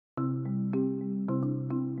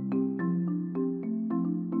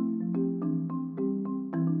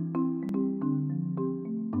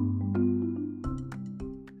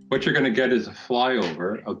What you're going to get is a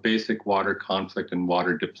flyover of basic water conflict and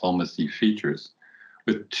water diplomacy features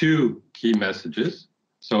with two key messages.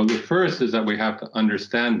 So the first is that we have to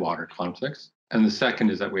understand water conflicts, and the second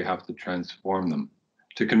is that we have to transform them.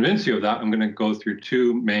 To convince you of that, I'm going to go through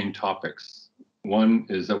two main topics. One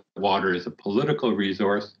is that water is a political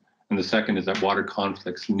resource, and the second is that water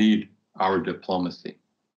conflicts need our diplomacy.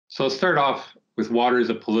 So I'll start off with water as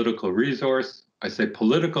a political resource. I say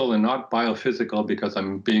political and not biophysical because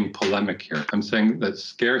I'm being polemic here. I'm saying that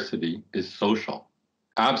scarcity is social.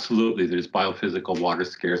 Absolutely, there's biophysical water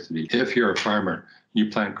scarcity. If you're a farmer, you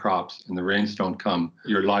plant crops and the rains don't come,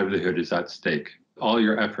 your livelihood is at stake. All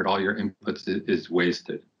your effort, all your inputs is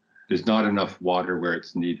wasted. There's not enough water where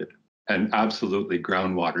it's needed. And absolutely,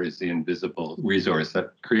 groundwater is the invisible resource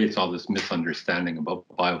that creates all this misunderstanding about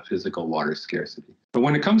biophysical water scarcity. But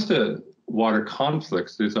when it comes to water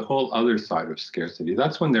conflicts, there's a whole other side of scarcity.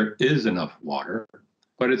 That's when there is enough water,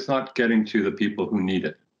 but it's not getting to the people who need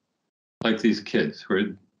it. Like these kids who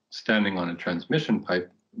are standing on a transmission pipe,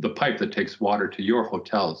 the pipe that takes water to your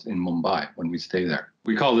hotels in Mumbai when we stay there.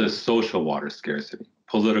 We call this social water scarcity,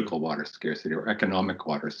 political water scarcity, or economic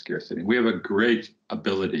water scarcity. We have a great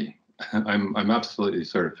ability. I'm absolutely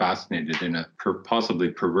sort of fascinated in a possibly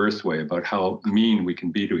perverse way about how mean we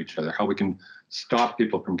can be to each other, how we can stop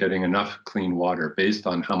people from getting enough clean water based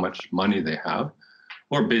on how much money they have,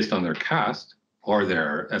 or based on their caste, or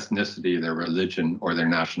their ethnicity, their religion, or their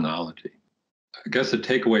nationality. I guess the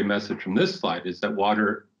takeaway message from this slide is that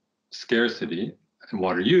water scarcity and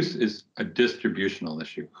water use is a distributional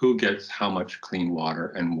issue. Who gets how much clean water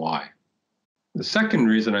and why? The second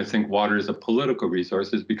reason I think water is a political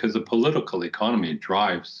resource is because the political economy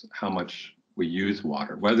drives how much we use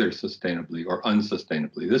water, whether sustainably or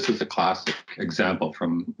unsustainably. This is a classic example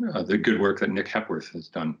from the good work that Nick Hepworth has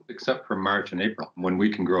done, except for March and April, when we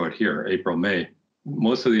can grow it here, April, May.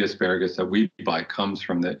 Most of the asparagus that we buy comes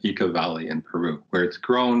from the Ica Valley in Peru, where it's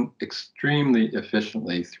grown extremely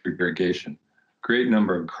efficiently through irrigation. Great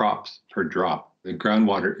number of crops per drop. The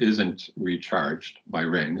groundwater isn't recharged by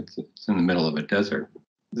rain. It's in the middle of a desert.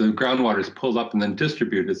 The groundwater is pulled up and then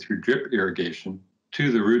distributed through drip irrigation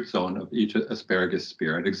to the root zone of each asparagus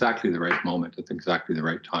spear at exactly the right moment, at exactly the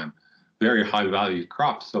right time. Very high value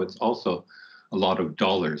crops, so it's also a lot of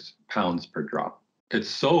dollars, pounds per drop. It's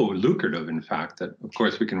so lucrative, in fact, that of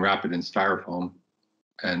course we can wrap it in styrofoam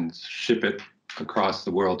and ship it across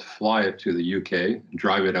the world, fly it to the UK,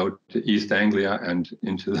 drive it out to East Anglia and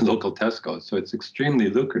into the local Tesco. So it's extremely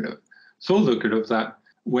lucrative. So lucrative that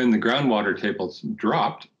when the groundwater tables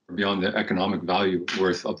dropped beyond the economic value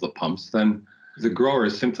worth of the pumps, then the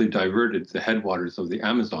growers simply diverted the headwaters of the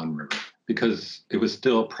Amazon River because it was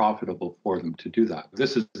still profitable for them to do that.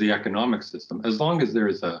 This is the economic system. As long as there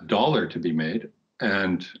is a dollar to be made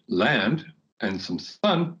and land and some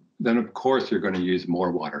sun, then of course you're going to use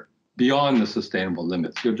more water beyond the sustainable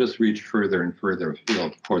limits. You'll just reach further and further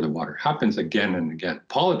afield for the water. Happens again and again.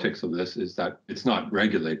 Politics of this is that it's not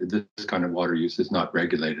regulated. This kind of water use is not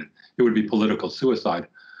regulated. It would be political suicide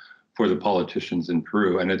for the politicians in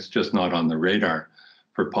Peru, and it's just not on the radar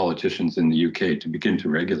for politicians in the UK to begin to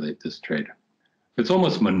regulate this trade. It's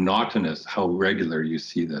almost monotonous how regular you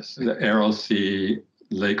see this. The Aral Sea,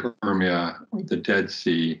 Lake Urmia, the Dead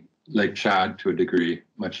Sea, Lake Chad to a degree,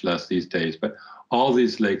 much less these days, but all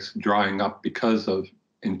these lakes drying up because of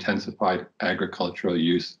intensified agricultural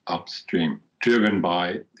use upstream, driven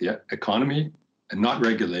by the economy and not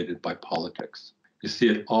regulated by politics. You see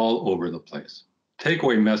it all over the place.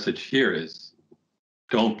 Takeaway message here is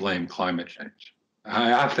don't blame climate change. I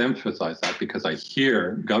have to emphasize that because I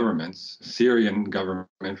hear governments, Syrian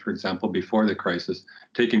government, for example, before the crisis,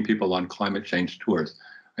 taking people on climate change tours.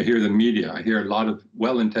 I hear the media, I hear a lot of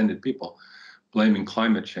well-intended people blaming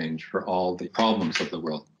climate change for all the problems of the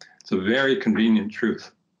world. It's a very convenient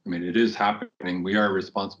truth. I mean, it is happening. We are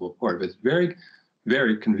responsible for it. But it's very,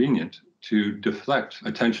 very convenient to deflect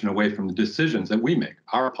attention away from the decisions that we make,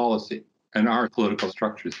 our policy and our political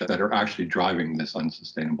structures that are actually driving this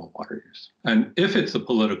unsustainable water use. And if it's a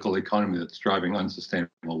political economy that's driving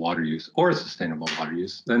unsustainable water use or sustainable water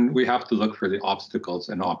use, then we have to look for the obstacles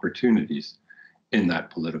and opportunities in that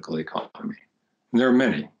political economy. And there are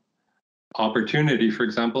many. Opportunity, for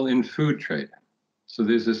example, in food trade. So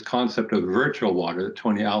there's this concept of virtual water that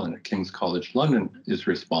Tony Allen at King's College London is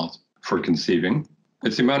responsible for conceiving.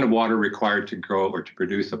 It's the amount of water required to grow or to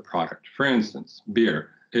produce a product. For instance,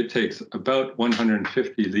 beer. It takes about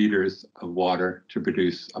 150 liters of water to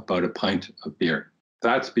produce about a pint of beer.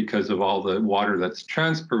 That's because of all the water that's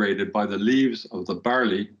transpirated by the leaves of the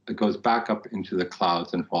barley that goes back up into the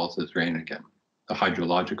clouds and falls as rain again, the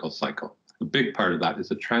hydrological cycle. A big part of that is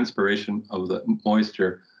the transpiration of the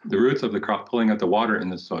moisture the roots of the crop pulling out the water in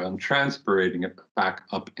the soil and transpirating it back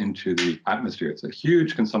up into the atmosphere. It's a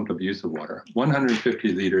huge consumptive use of water,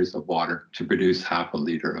 150 liters of water to produce half a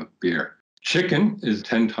liter of beer. Chicken is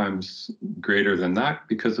 10 times greater than that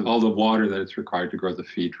because of all the water that it's required to grow the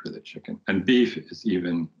feed for the chicken. And beef is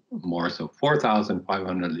even more so,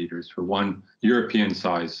 4,500 liters for one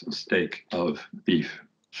European-sized steak of beef.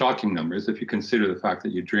 Shocking numbers. If you consider the fact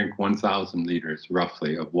that you drink 1,000 liters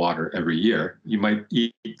roughly of water every year, you might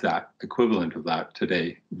eat that equivalent of that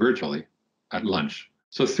today virtually at lunch.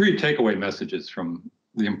 So 3 takeaway messages from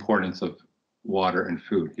the importance of water and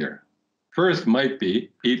food here. First might be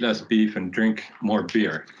eat less beef and drink more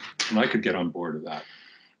beer. And I could get on board with that.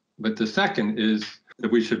 But the second is that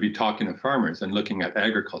we should be talking to farmers and looking at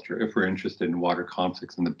agriculture if we're interested in water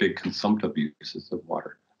conflicts and the big consumptive uses of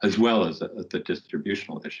water, as well as the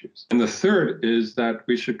distributional issues. And the third is that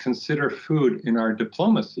we should consider food in our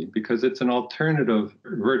diplomacy because it's an alternative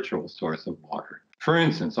virtual source of water. For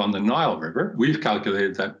instance, on the Nile River, we've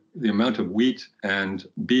calculated that the amount of wheat and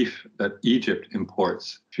beef that Egypt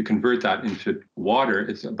imports, if you convert that into water,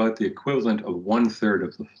 it's about the equivalent of 1/3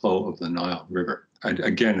 of the flow of the Nile River. And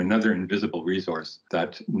again, another invisible resource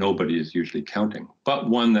that nobody is usually counting,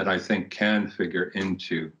 but one that I think can figure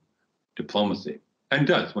into diplomacy. And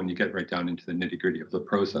does when you get right down into the nitty-gritty of the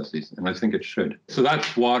processes, and I think it should. So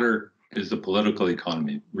that's water is the political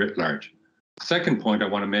economy writ large. Second point I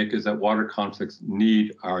want to make is that water conflicts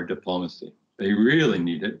need our diplomacy. They really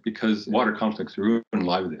need it because water conflicts ruin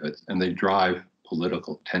livelihoods and they drive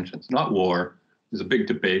political tensions, not war. There's a big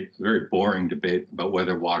debate, a very boring debate about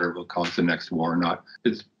whether water will cause the next war or not.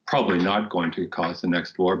 It's probably not going to cause the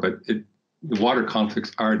next war, but the water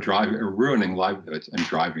conflicts are ruining livelihoods and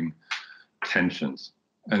driving tensions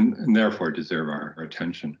and therefore deserve our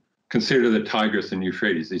attention. Consider the Tigris and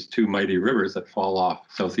Euphrates, these 2 mighty rivers that fall off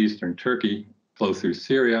southeastern Turkey, flow through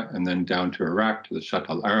Syria, and then down to Iraq, to the Shatt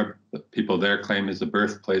al-Arab. The people there claim is the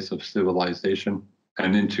birthplace of civilization,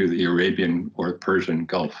 and into the Arabian or Persian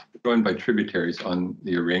Gulf, joined by tributaries on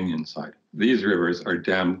the Iranian side. These rivers are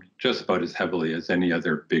dammed just about as heavily as any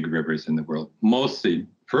other big rivers in the world, mostly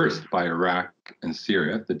first by Iraq and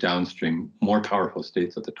Syria, the downstream, more powerful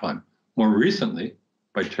states at the time. More recently,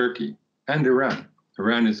 by Turkey and Iran.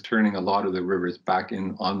 Iran is turning a lot of the rivers back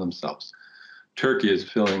in on themselves. Turkey is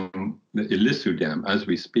filling the Ilissu Dam as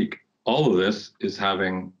we speak. All of this is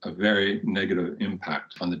having a very negative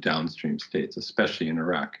impact on the downstream states, especially in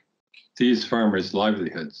Iraq. These farmers'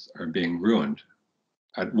 livelihoods are being ruined.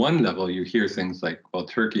 At one level, you hear things like, well,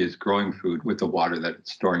 Turkey is growing food with the water that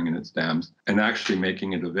it's storing in its dams and actually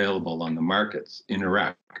making it available on the markets in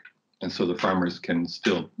Iraq. And so the farmers can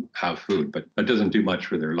still have food, but that doesn't do much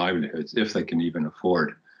for their livelihoods if they can even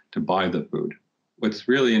afford to buy the food. What's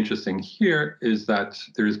really interesting here is that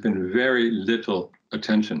there's been very little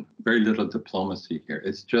attention, very little diplomacy here.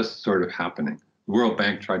 It's just sort of happening. The World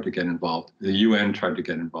Bank tried to get involved. The UN tried to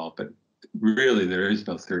get involved, but really there is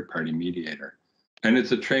no third-party mediator. And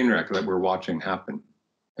it's a train wreck that we're watching happen.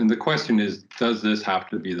 And the question is, does this have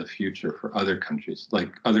to be the future for other countries,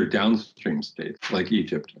 like other downstream states, like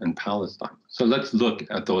Egypt and Palestine? So let's look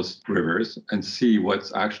at those rivers and see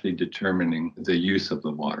what's actually determining the use of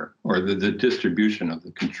the water or the distribution of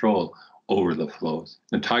the control over the flows.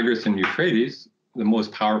 The Tigris and Euphrates, the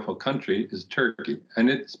most powerful country is Turkey, and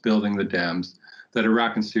it's building the dams that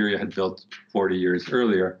Iraq and Syria had built 40 years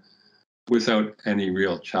earlier, without any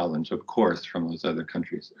real challenge, of course, from those other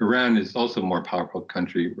countries. Iran is also a more powerful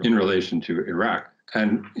country in relation to Iraq.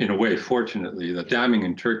 And in a way, fortunately, the damming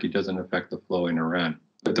in Turkey doesn't affect the flow in Iran.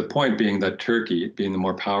 But the point being that Turkey, being the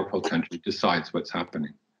more powerful country, decides what's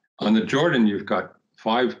happening. On the Jordan, you've got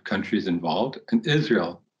 5 countries involved, and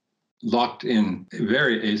Israel locked in a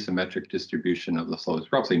very asymmetric distribution of the flows,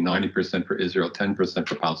 roughly 90% for Israel, 10%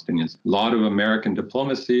 for Palestinians. A lot of American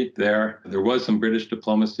diplomacy there. There was some British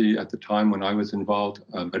diplomacy at the time when I was involved,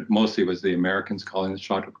 but mostly it was the Americans calling the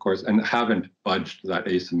shot, of course, and haven't budged that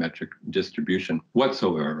asymmetric distribution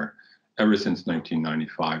whatsoever ever since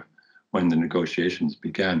 1995, when the negotiations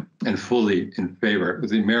began, and fully in favor of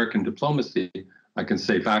the American diplomacy, I can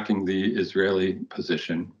say, backing the Israeli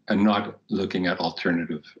position and not looking at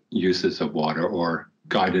alternative uses of water or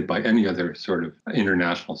guided by any other sort of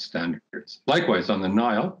international standards. Likewise, on the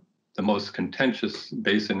Nile, the most contentious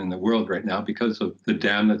basin in the world right now because of the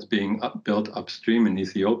dam that's being built upstream in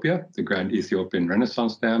Ethiopia, the Grand Ethiopian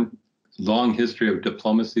Renaissance Dam. Long history of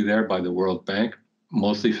diplomacy there by the World Bank.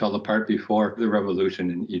 Mostly fell apart before the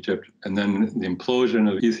revolution in Egypt. And then the implosion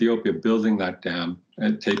of Ethiopia building that dam,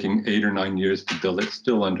 taking 8 or 9 years to build it,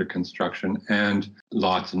 still under construction, and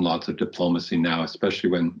lots of diplomacy now, especially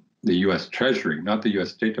when the US Treasury, not the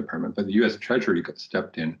US State Department, but the US Treasury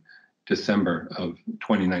stepped in December of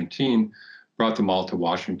 2019, brought them all to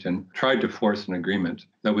Washington, tried to force an agreement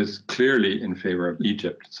that was clearly in favor of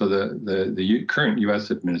Egypt. So the current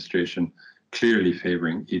US administration clearly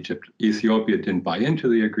favoring Egypt. Ethiopia didn't buy into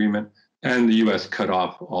the agreement, and the US cut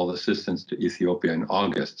off all assistance to Ethiopia in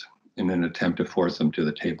August in an attempt to force them to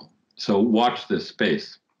the table. So watch this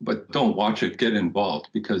space, but don't watch it, get involved,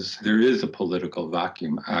 because there is a political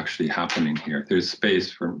vacuum actually happening here. There's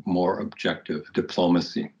space for more objective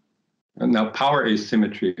diplomacy. And now power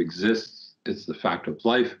asymmetry exists. It's the fact of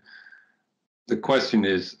life. The question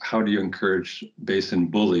is, how do you encourage basin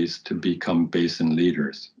bullies to become basin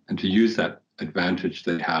leaders and to use that advantage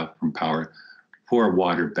they have from power for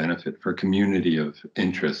water benefit, for community of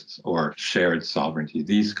interests or shared sovereignty,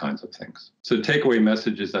 these kinds of things. So the takeaway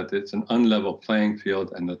message is that it's an unlevel playing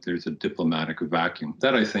field and that there's a diplomatic vacuum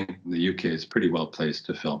that I think the UK is pretty well placed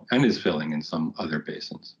to fill and is filling in some other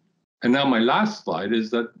basins. And now my last slide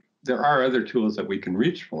is that there are other tools that we can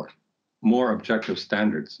reach for, more objective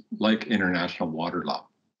standards like international water law.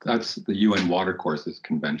 That's the UN Watercourses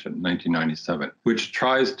Convention, 1997, which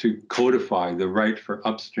tries to codify the right for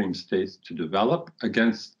upstream states to develop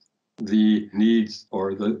against the needs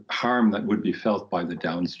or the harm that would be felt by the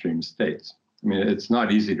downstream states. I mean, it's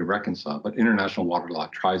not easy to reconcile, but international water law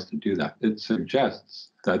tries to do that. It suggests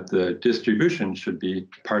that the distribution should be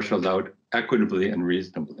parceled out equitably and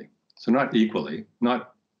reasonably. So not equally,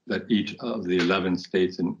 not that each of the 11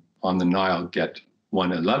 states on the Nile get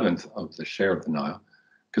 1/11th of the share of the Nile,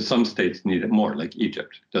 because some states need it more, like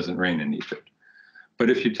Egypt. It doesn't rain in Egypt. But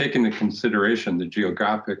if you take into consideration the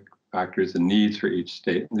geographic factors, the needs for each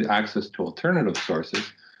state, and the access to alternative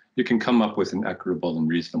sources, you can come up with an equitable and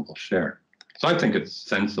reasonable share. So I think it's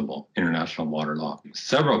sensible international water law.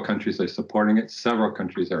 Several countries are supporting it. Several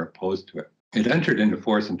countries are opposed to it. It entered into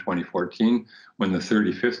force in 2014 when the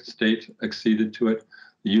 35th state acceded to it.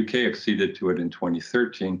 The UK acceded to it in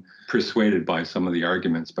 2013, persuaded by some of the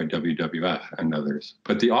arguments by WWF and others.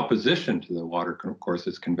 But the opposition to the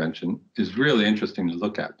Watercourses Convention is really interesting to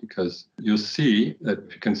look at, because you'll see that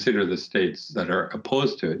if you consider the states that are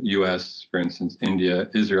opposed to it, US, for instance, India,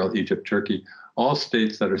 Israel, Egypt, Turkey, all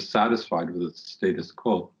states that are satisfied with the status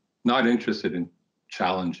quo, not interested in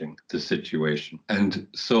challenging the situation. And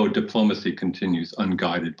so diplomacy continues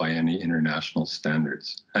unguided by any international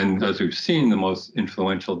standards. And as we've seen, the most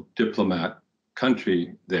influential diplomat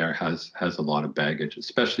country there has a lot of baggage,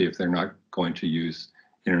 especially if they're not going to use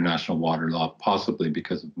international water law, possibly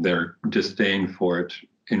because of their disdain for it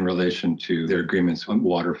in relation to their agreements on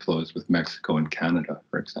water flows with Mexico and Canada,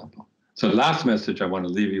 for example. So the last message I want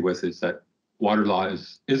to leave you with is that water law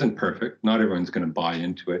isn't perfect. Not everyone's going to buy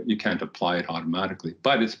into it. You can't apply it automatically.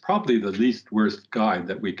 But it's probably the least worst guide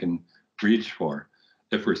that we can reach for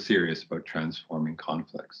if we're serious about transforming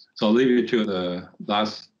conflicts. So I'll leave you to the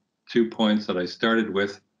last 2 points that I started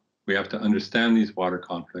with. We have to understand these water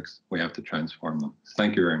conflicts. We have to transform them.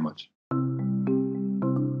 Thank you very much.